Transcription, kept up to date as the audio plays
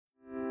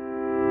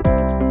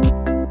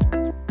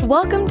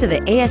Welcome to the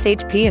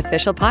ASHP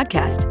Official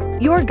Podcast,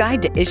 your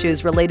guide to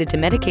issues related to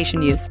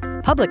medication use,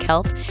 public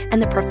health,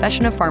 and the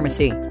profession of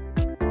pharmacy.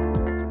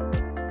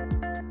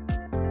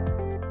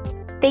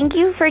 Thank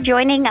you for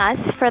joining us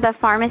for the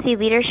Pharmacy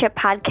Leadership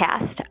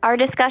Podcast. Our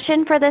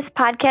discussion for this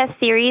podcast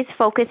series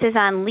focuses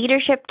on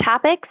leadership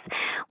topics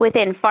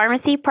within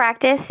pharmacy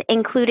practice,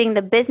 including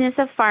the business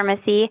of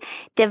pharmacy,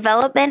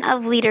 development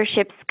of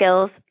leadership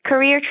skills,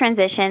 career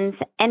transitions,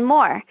 and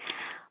more.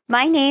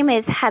 My name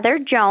is Heather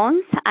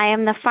Jones. I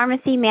am the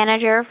Pharmacy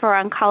Manager for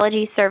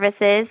Oncology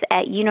Services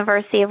at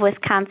University of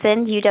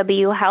Wisconsin,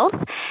 UW Health,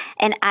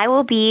 and I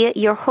will be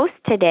your host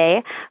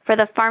today for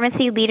the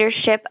Pharmacy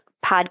Leadership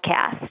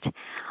Podcast.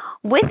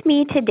 With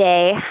me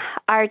today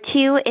are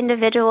two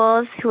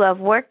individuals who have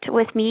worked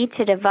with me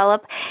to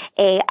develop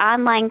an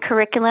online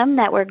curriculum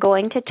that we're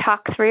going to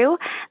talk through.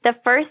 The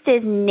first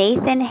is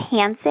Nathan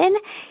Hansen.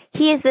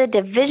 He is the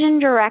Division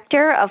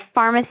Director of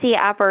Pharmacy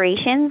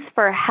Operations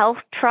for Health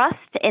Trust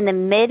in the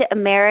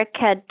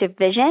Mid-America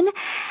Division.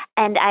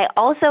 And I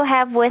also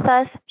have with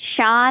us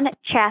Sean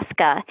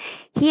Chaska.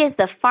 He is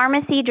the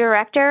Pharmacy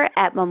Director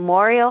at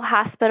Memorial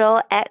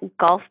Hospital at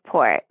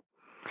Gulfport.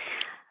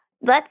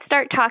 Let's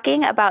start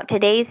talking about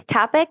today's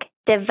topic,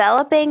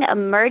 developing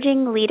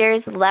emerging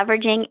leaders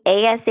leveraging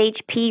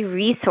ASHP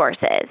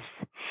resources.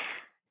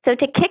 So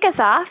to kick us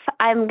off,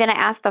 I'm going to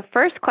ask the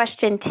first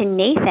question to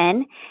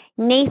Nathan.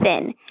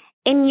 Nathan,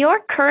 in your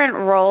current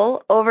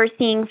role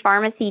overseeing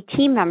pharmacy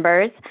team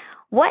members,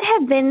 what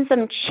have been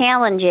some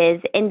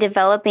challenges in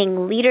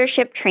developing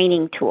leadership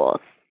training tools?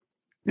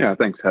 Yeah,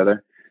 thanks,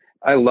 Heather.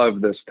 I love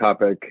this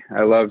topic.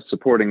 I love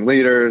supporting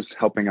leaders,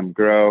 helping them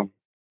grow.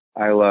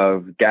 I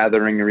love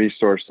gathering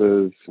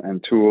resources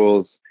and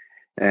tools,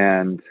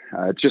 and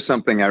it's just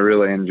something I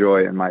really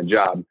enjoy in my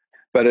job.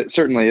 But it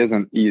certainly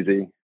isn't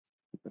easy.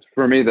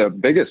 For me, the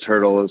biggest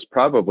hurdle is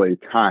probably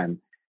time.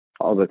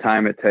 All the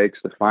time it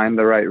takes to find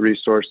the right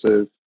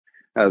resources,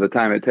 the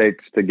time it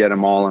takes to get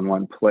them all in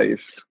one place.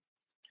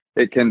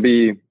 It can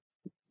be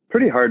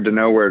pretty hard to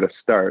know where to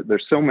start.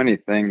 There's so many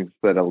things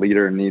that a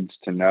leader needs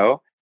to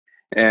know.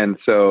 And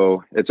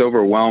so it's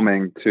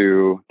overwhelming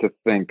to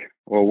think,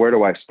 well, where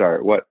do I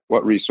start?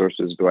 What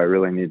resources do I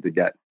really need to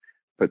get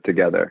put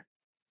together?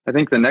 I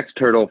think the next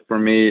hurdle for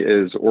me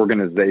is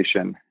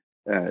organization.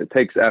 It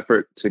takes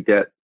effort to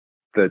get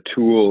the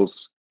tools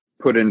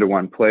put into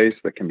one place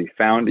that can be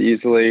found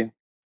easily,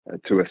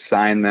 to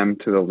assign them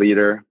to the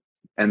leader,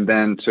 and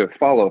then to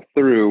follow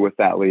through with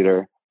that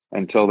leader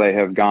until they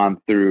have gone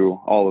through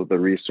all of the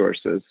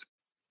resources.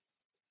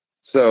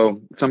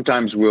 So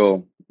sometimes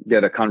we'll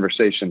get a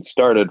conversation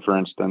started, for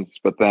instance,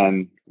 but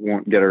then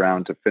won't get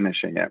around to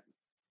finishing it.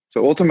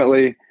 So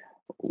ultimately,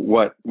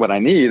 what I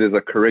need is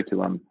a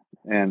curriculum.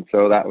 And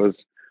so that was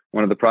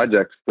one of the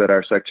projects that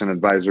our section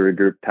advisory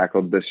group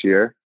tackled this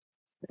year.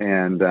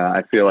 And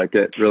I feel like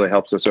it really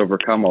helps us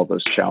overcome all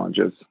those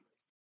challenges.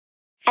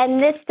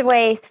 And this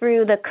way,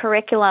 through the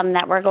curriculum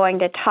that we're going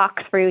to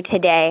talk through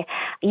today,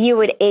 you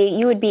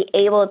would be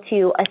able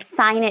to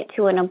assign it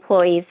to an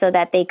employee so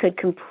that they could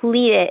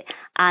complete it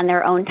on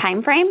their own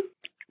time frame?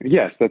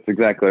 Yes, that's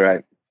exactly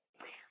right.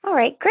 All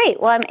right,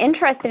 great. Well, I'm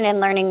interested in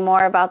learning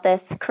more about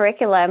this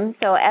curriculum.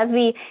 So as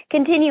we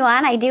continue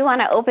on, I do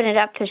want to open it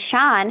up to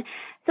Sean.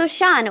 So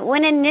Sean,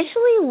 when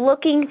initially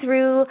looking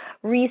through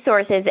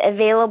resources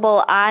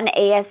available on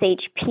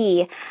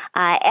ASHP,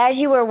 as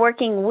you were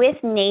working with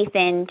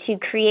Nathan to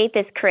create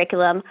this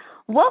curriculum,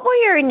 what were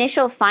your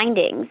initial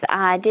findings?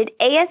 Did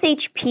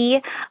ASHP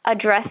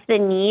address the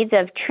needs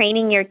of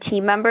training your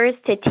team members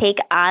to take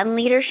on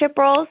leadership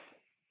roles?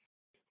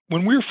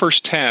 When we were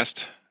first tasked,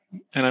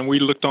 and we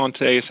looked on to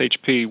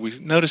ASHP, we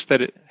noticed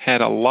that it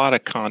had a lot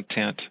of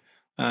content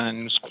and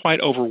it was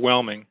quite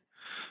overwhelming.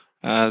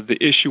 The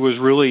issue was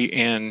really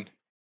in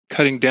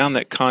cutting down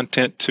that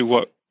content to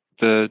what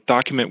the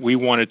document we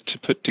wanted to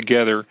put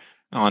together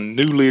on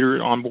new leader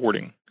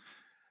onboarding.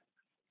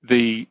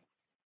 The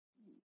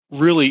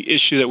really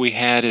issue that we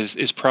had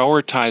is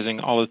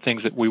prioritizing all the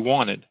things that we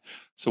wanted.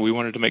 So we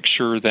wanted to make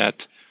sure that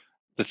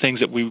the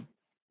things that we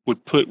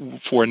would put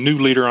for a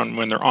new leader on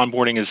when they're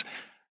onboarding is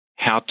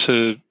how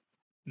to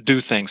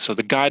do things. So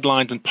the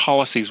guidelines and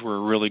policies were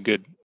a really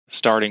good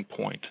starting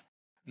point.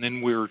 And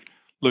then we're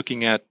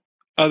looking at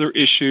other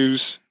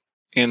issues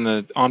in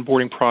the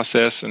onboarding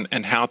process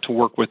and how to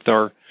work with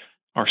our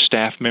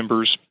staff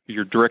members,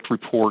 your direct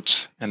reports,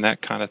 and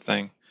that kind of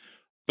thing.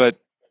 But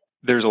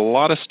there's a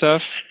lot of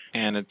stuff,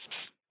 and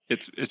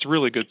it's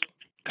really good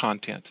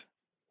content.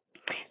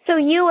 So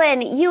you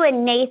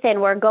and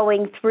Nathan were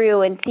going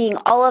through and seeing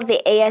all of the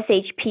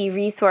ASHP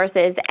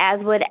resources, as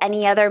would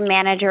any other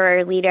manager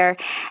or leader,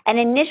 and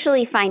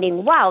initially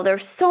finding, wow,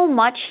 there's so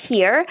much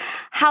here.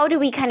 How do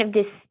we kind of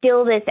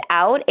distill this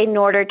out in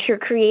order to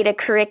create a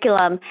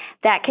curriculum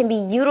that can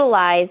be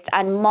utilized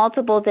on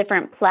multiple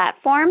different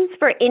platforms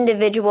for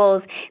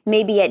individuals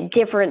maybe at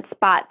different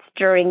spots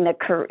during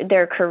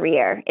their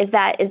career? Is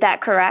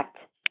that correct?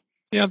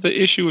 Yeah, the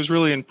issue was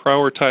really in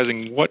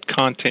prioritizing what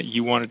content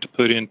you wanted to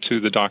put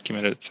into the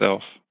document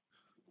itself,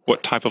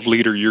 what type of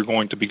leader you're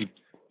going to be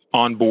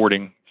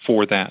onboarding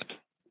for that.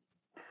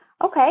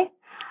 Okay.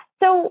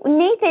 So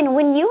Nathan,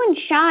 when you and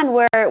Sean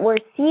were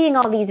seeing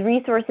all these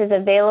resources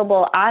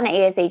available on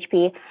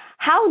ASHP,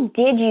 how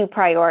did you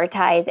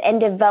prioritize and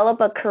develop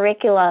a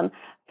curriculum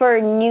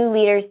for new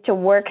leaders to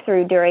work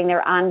through during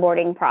their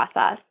onboarding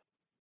process?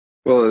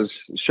 Well, as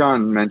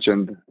Sean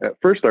mentioned, at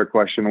first our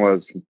question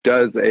was,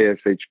 does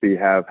ASHP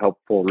have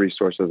helpful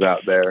resources out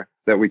there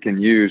that we can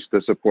use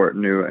to support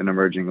new and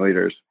emerging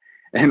leaders?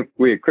 And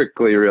we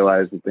quickly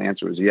realized that the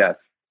answer was yes,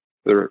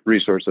 the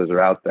resources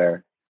are out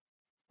there.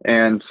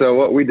 And so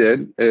what we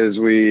did is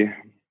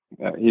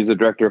he's a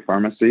director of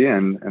pharmacy,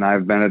 and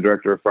I've been a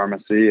director of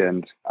pharmacy,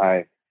 and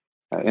I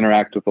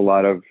interact with a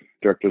lot of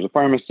directors of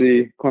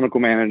pharmacy, clinical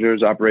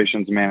managers,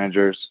 operations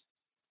managers,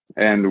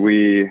 and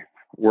we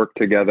work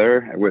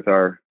together with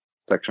our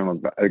sectional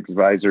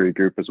advisory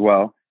group as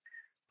well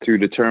to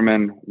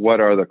determine what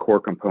are the core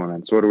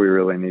components, what do we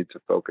really need to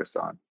focus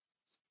on.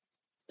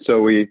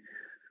 So we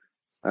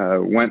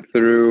went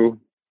through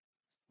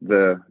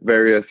the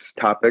various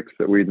topics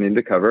that we'd need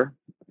to cover,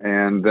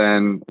 and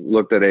then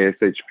looked at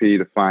ASHP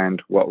to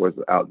find what was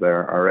out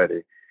there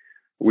already.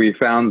 We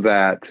found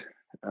that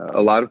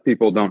a lot of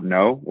people don't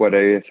know what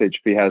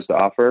ASHP has to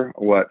offer,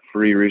 what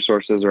free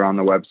resources are on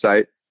the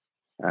website,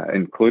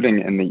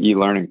 including in the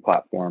e-learning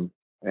platform.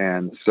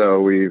 And so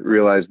we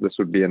realized this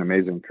would be an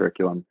amazing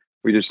curriculum.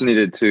 We just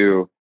needed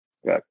to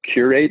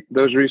curate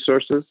those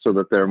resources so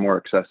that they're more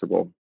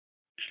accessible.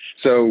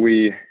 So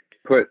we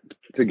put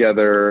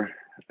together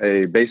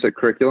a basic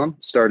curriculum,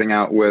 starting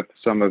out with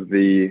some of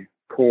the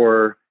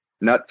core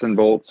nuts and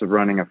bolts of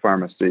running a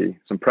pharmacy,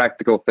 some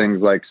practical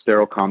things like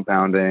sterile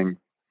compounding,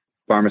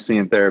 pharmacy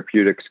and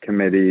therapeutics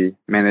committee,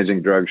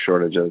 managing drug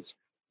shortages.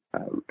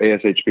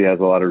 ASHP has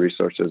a lot of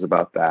resources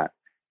about that.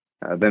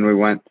 Then we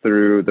went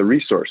through the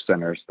resource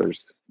centers. There's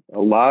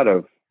a lot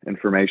of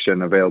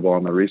information available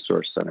on the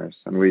resource centers,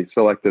 and we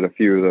selected a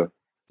few of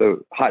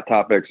the hot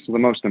topics, the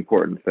most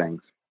important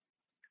things.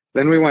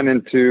 Then we went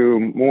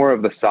into more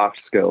of the soft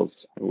skills,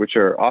 which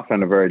are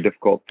often a very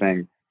difficult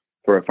thing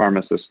for a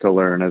pharmacist to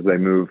learn as they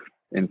move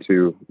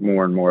into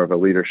more and more of a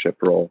leadership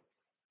role.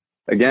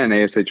 Again,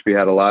 ASHP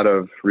had a lot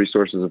of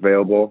resources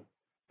available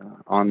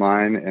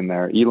online in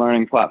their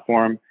e-learning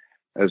platform,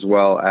 as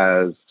well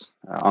as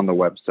on the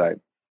website.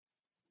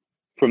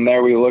 From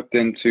there, we looked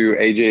into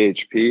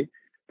AJHP.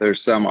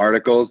 There's some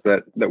articles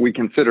that we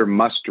consider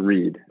must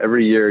read.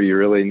 Every year, you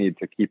really need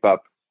to keep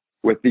up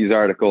with these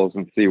articles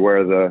and see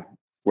where the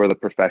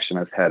profession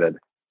is headed.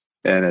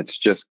 And it's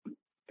just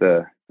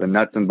the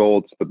nuts and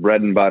bolts, the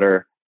bread and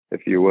butter,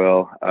 if you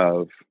will,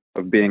 of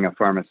being a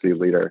pharmacy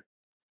leader.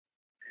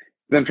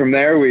 Then from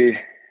there, we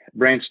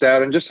branched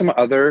out in just some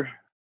other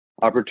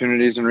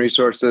opportunities and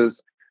resources,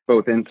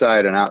 both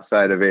inside and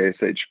outside of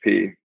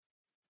ASHP.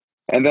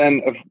 And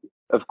then,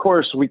 of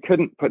course, we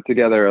couldn't put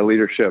together a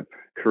leadership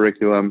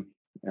curriculum,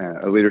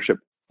 a leadership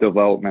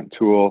development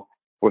tool,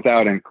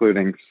 without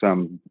including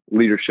some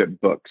leadership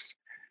books.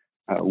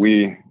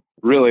 We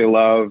really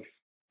love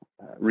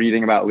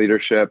reading about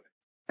leadership,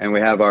 and we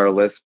have our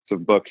lists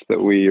of books that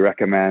we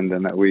recommend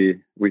and that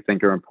we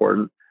think are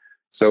important.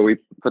 So we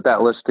put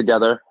that list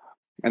together,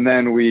 and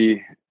then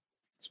we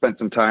spent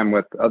some time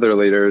with other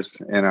leaders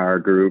in our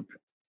group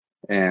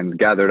and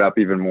gathered up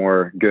even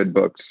more good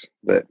books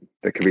that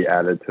could be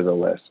added to the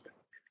list.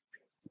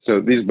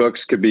 So these books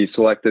could be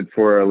selected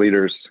for a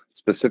leader's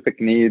specific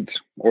needs,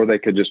 or they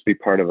could just be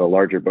part of a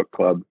larger book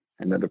club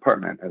in the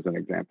department, as an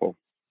example.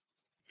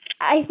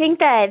 I think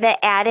that the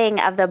adding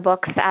of the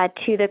books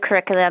to the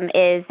curriculum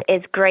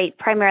is great,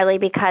 primarily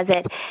because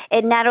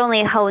it not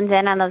only hones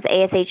in on those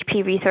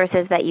ASHP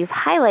resources that you've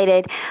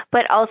highlighted,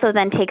 but also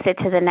then takes it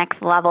to the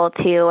next level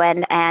too,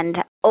 and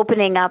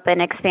opening up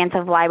an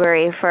expansive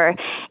library for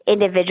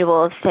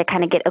individuals to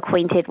kind of get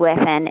acquainted with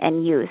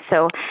and use.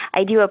 So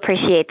I do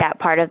appreciate that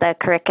part of the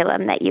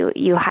curriculum that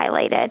you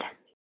highlighted.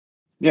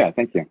 Yeah,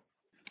 thank you.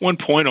 One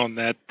point on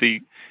that,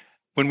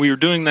 when we were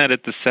doing that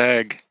at the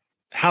SAG,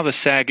 how the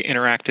SAG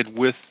interacted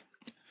with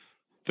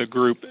the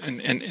group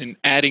and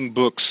adding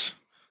books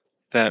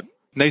that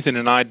Nathan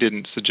and I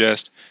didn't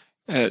suggest,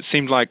 it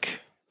seemed like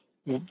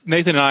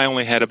Nathan and I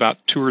only had about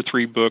 2 or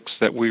 3 books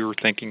that we were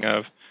thinking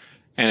of,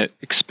 and it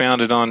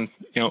expounded on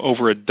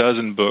over a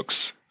dozen books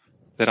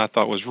that I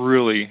thought was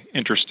really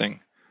interesting.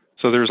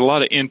 So there's a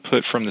lot of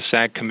input from the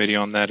SAG committee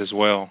on that as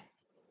well,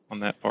 on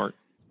that part.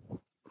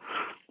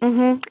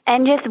 Mm-hmm.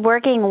 And just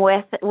working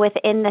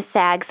within the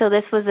SAG. So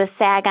this was a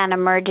SAG on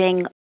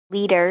emerging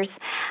leaders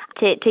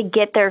to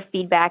get their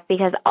feedback,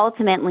 because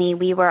ultimately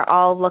we were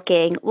all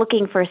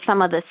looking for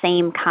some of the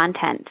same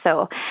content.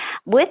 So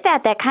with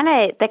that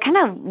kind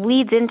of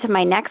leads into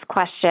my next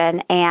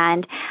question,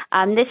 and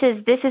this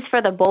is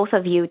for the both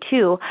of you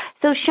too.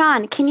 So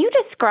Sean, can you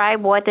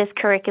describe what this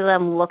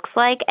curriculum looks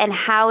like and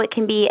how it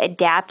can be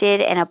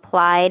adapted and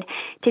applied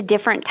to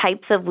different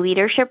types of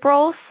leadership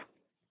roles?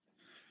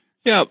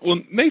 Yeah,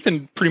 well,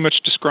 Nathan pretty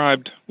much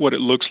described what it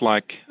looks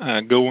like,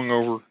 going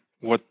over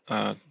what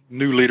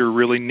new leader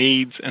really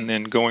needs, and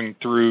then going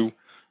through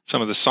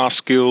some of the soft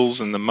skills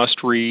and the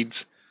must-reads.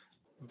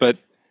 But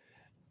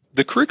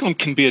the curriculum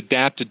can be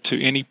adapted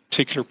to any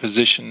particular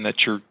position that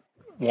you're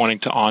wanting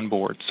to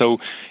onboard. So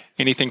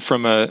anything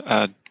from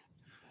a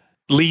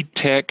lead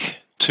tech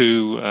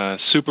to a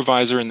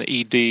supervisor in the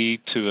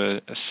ED to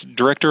a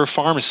director of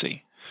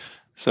pharmacy.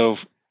 So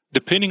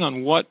depending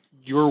on what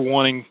you're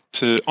wanting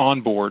to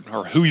onboard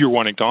or who you're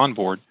wanting to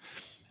onboard,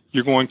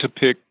 you're going to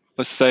pick,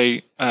 let's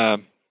say,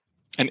 an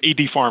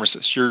ED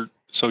pharmacist.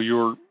 So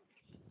your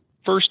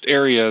first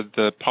area,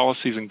 the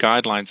policies and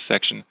guidelines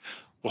section,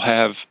 will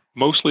have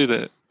mostly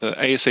the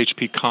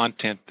ASHP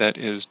content that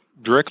is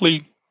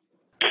directly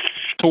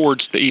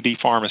towards the ED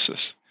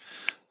pharmacist.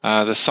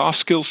 The soft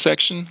skills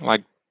section,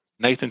 like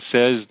Nathan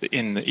says,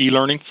 in the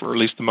e-learning for at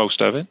least the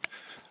most of it,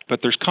 but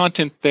there's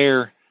content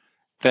there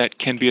that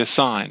can be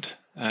assigned,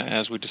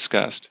 as we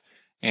discussed.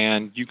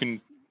 And you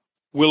can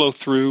willow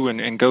through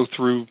and go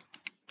through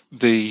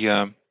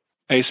the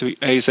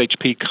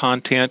ASHP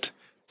content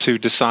to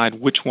decide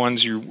which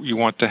ones you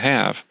want to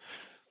have.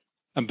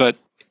 But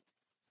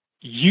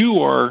you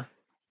are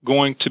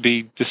going to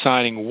be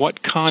deciding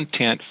what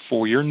content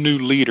for your new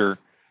leader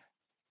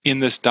in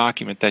this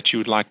document that you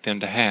would like them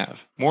to have.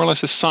 More or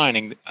less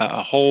assigning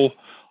a whole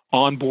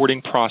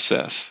onboarding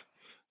process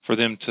for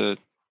them to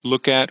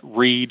look at,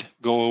 read,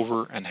 go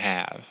over, and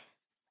have.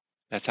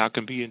 That's how it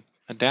can be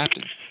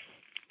adapted.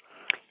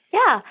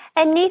 Yeah.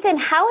 And Nathan,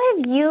 how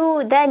have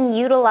you then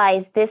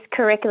utilized this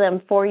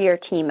curriculum for your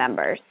team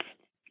members?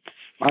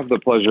 I have the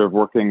pleasure of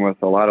working with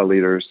a lot of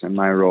leaders in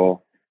my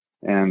role,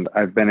 and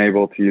I've been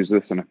able to use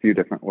this in a few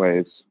different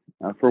ways.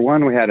 For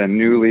one, we had a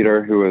new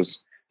leader who was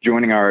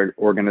joining our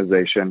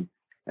organization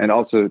and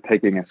also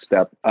taking a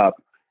step up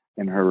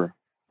in her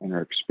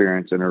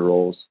experience in her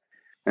roles.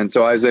 And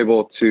so I was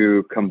able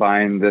to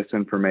combine this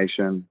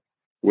information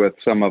with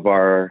some of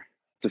our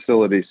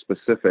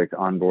facility-specific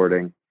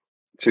onboarding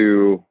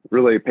to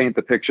really paint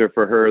the picture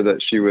for her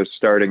that she was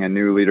starting a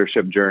new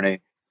leadership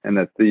journey and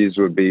that these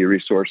would be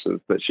resources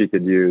that she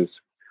could use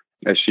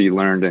as she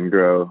learned and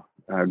grew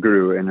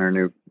in her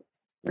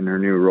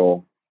new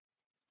role.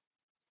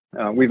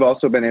 We've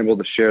also been able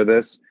to share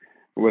this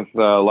with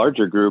a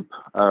larger group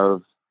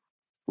of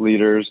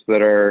leaders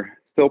that are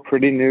still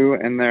pretty new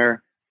in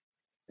their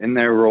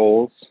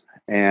roles,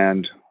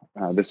 and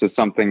this is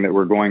something that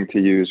we're going to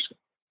use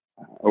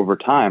over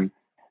time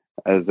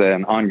as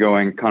an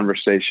ongoing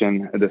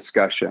conversation, a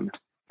discussion.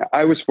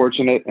 I was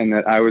fortunate in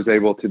that I was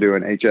able to do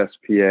an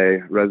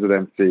HSPA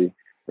residency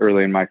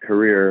early in my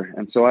career,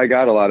 and so I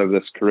got a lot of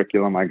this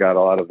curriculum, I got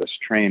a lot of this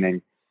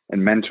training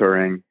and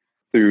mentoring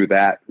through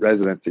that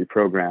residency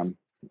program.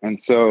 And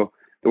so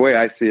the way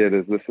I see it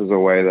is this is a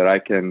way that I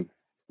can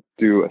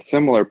do a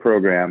similar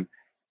program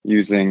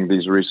using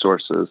these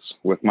resources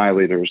with my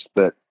leaders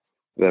that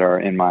are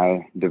in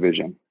my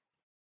division.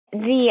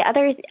 The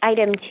other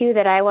item, too,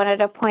 that I wanted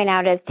to point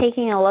out is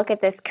taking a look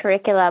at this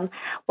curriculum.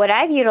 What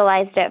I've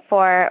utilized it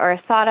for or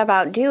thought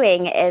about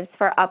doing is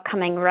for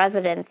upcoming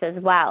residents as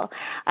well.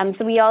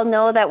 So we all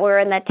know that we're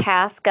in the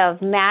task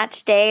of match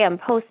day,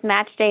 and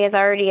post-match day has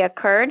already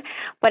occurred.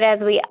 But as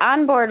we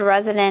onboard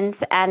residents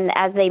and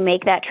as they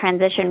make that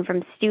transition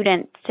from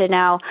students to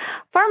now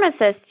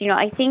pharmacists,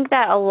 I think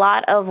that a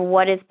lot of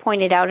what is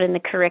pointed out in the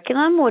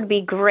curriculum would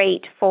be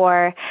great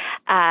for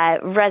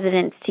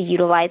residents to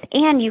utilize,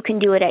 and you can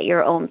do it at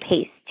your own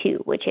pace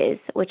too, which is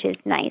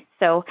nice.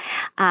 So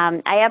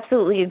I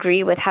absolutely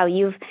agree with how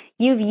you've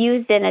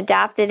used and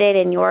adopted it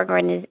in your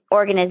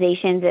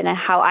organizations, and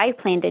how I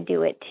plan to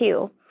do it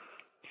too.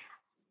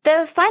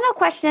 The final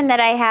question that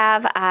I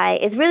have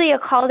is really a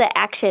call to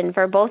action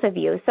for both of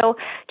you. So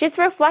just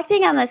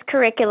reflecting on this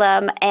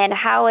curriculum and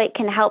how it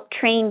can help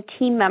train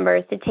team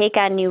members to take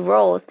on new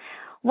roles,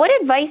 what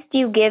advice do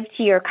you give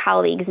to your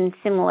colleagues in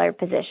similar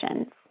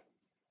positions?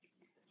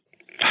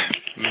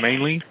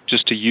 Mainly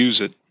just to use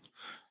it.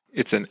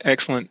 It's an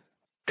excellent,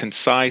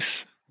 concise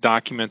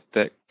document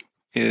that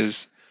is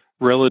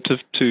relative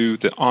to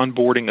the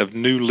onboarding of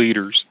new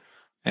leaders,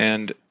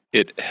 and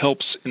it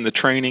helps in the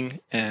training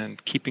and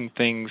keeping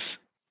things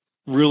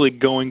really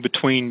going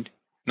between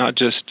not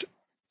just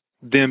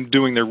them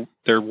doing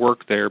their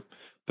work there,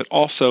 but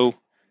also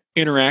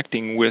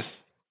interacting with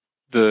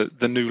the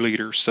new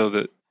leaders so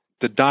that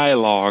the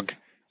dialogue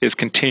is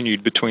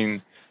continued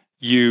between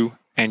you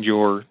and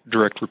your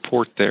direct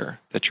report there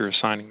that you're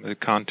assigning the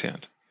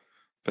content.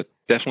 But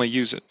definitely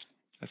use it.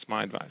 That's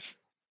my advice.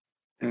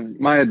 And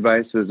my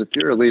advice is, if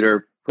you're a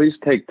leader, please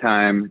take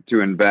time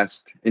to invest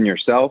in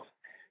yourself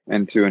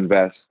and to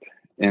invest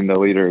in the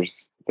leaders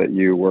that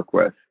you work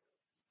with.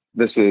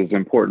 This is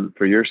important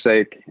for your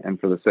sake and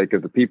for the sake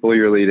of the people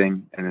you're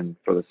leading and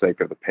for the sake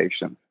of the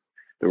patients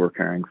that we're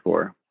caring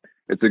for.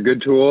 It's a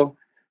good tool.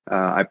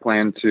 I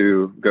plan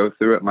to go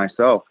through it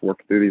myself,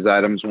 work through these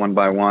items one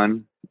by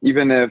one.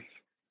 Even if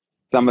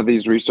some of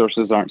these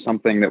resources aren't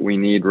something that we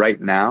need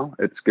right now,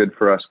 it's good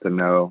for us to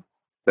know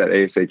that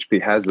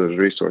ASHP has those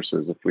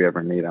resources if we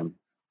ever need them.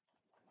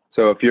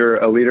 So if you're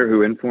a leader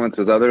who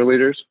influences other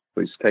leaders,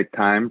 please take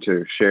time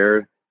to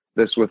share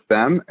this with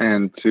them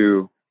and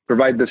to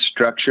provide this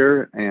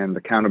structure and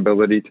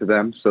accountability to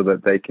them so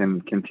that they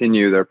can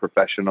continue their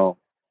professional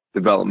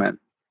development.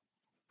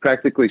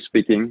 Practically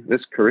speaking,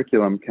 this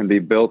curriculum can be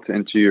built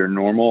into your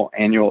normal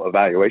annual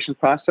evaluation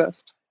process.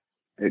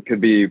 It could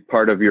be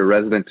part of your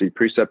residency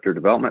preceptor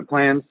development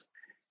plans.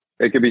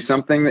 It could be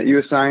something that you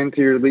assign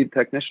to your lead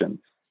technicians.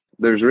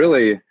 There's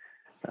really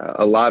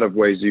a lot of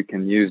ways you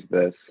can use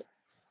this.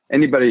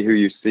 Anybody who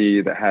you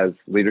see that has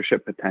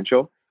leadership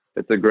potential,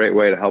 it's a great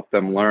way to help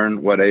them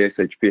learn what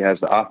ASHP has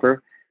to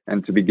offer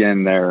and to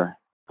begin their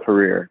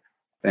career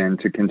and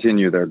to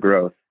continue their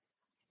growth.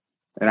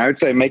 And I would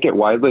say make it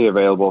widely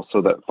available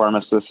so that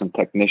pharmacists and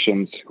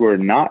technicians who are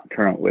not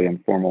currently in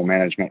formal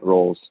management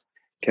roles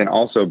can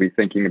also be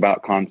thinking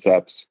about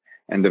concepts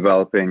and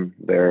developing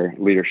their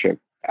leadership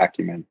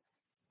acumen.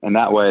 And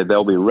that way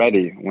they'll be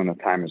ready when the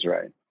time is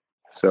right.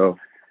 So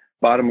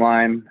bottom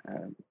line,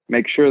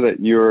 make sure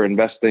that you're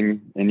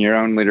investing in your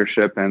own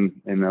leadership and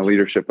in the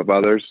leadership of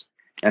others.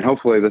 And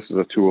hopefully this is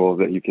a tool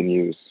that you can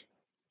use.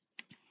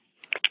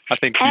 I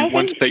think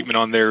one statement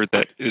on there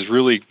that is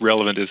really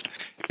relevant is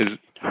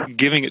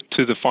giving it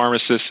to the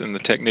pharmacists and the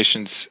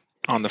technicians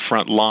on the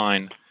front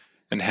line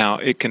and how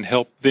it can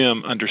help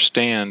them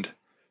understand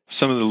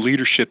some of the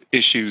leadership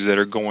issues that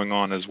are going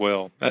on as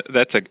well.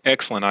 That's an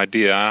excellent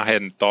idea. I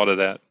hadn't thought of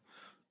that.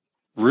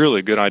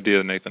 Really good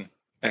idea, Nathan.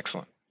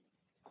 Excellent.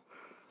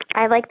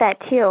 I like that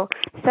too.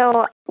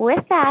 So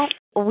with that,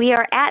 we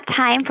are at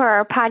time for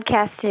our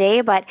podcast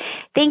today, but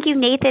thank you,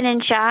 Nathan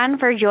and Sean,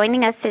 for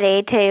joining us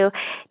today to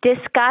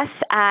discuss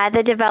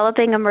the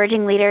Developing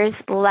Emerging Leaders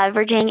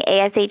Leveraging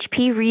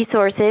ASHP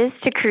resources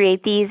to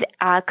create these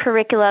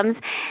curriculums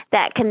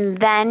that can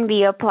then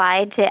be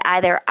applied to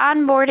either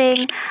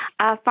onboarding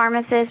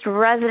pharmacists,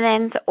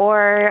 residents,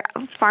 or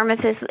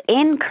pharmacists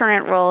in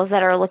current roles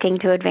that are looking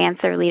to advance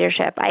their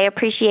leadership. I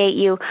appreciate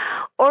you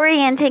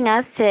orienting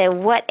us to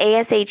what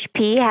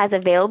ASHP has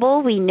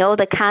available. We know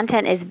the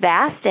content is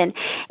vast, and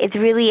it's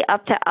really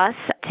up to us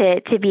to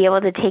be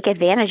able to take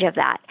advantage of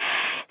that.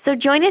 So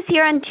join us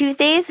here on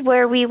Tuesdays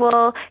where we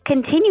will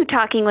continue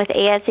talking with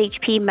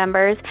ASHP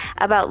members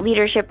about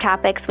leadership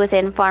topics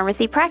within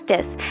pharmacy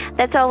practice.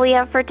 That's all we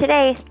have for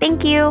today.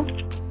 Thank you.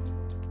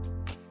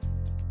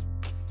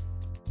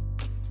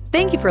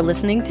 Thank you for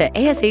listening to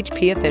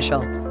ASHP Official,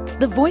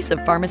 the voice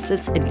of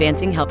pharmacists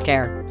advancing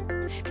healthcare.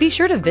 Be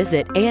sure to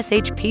visit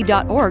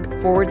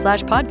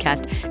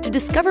ashp.org/podcast to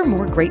discover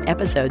more great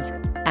episodes,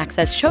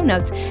 access show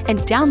notes, and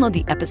download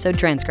the episode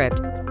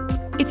transcript.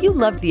 If you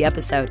loved the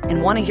episode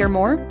and want to hear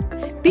more,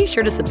 be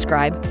sure to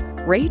subscribe,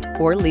 rate,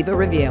 or leave a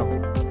review.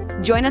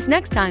 Join us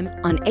next time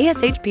on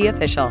ASHP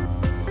Official.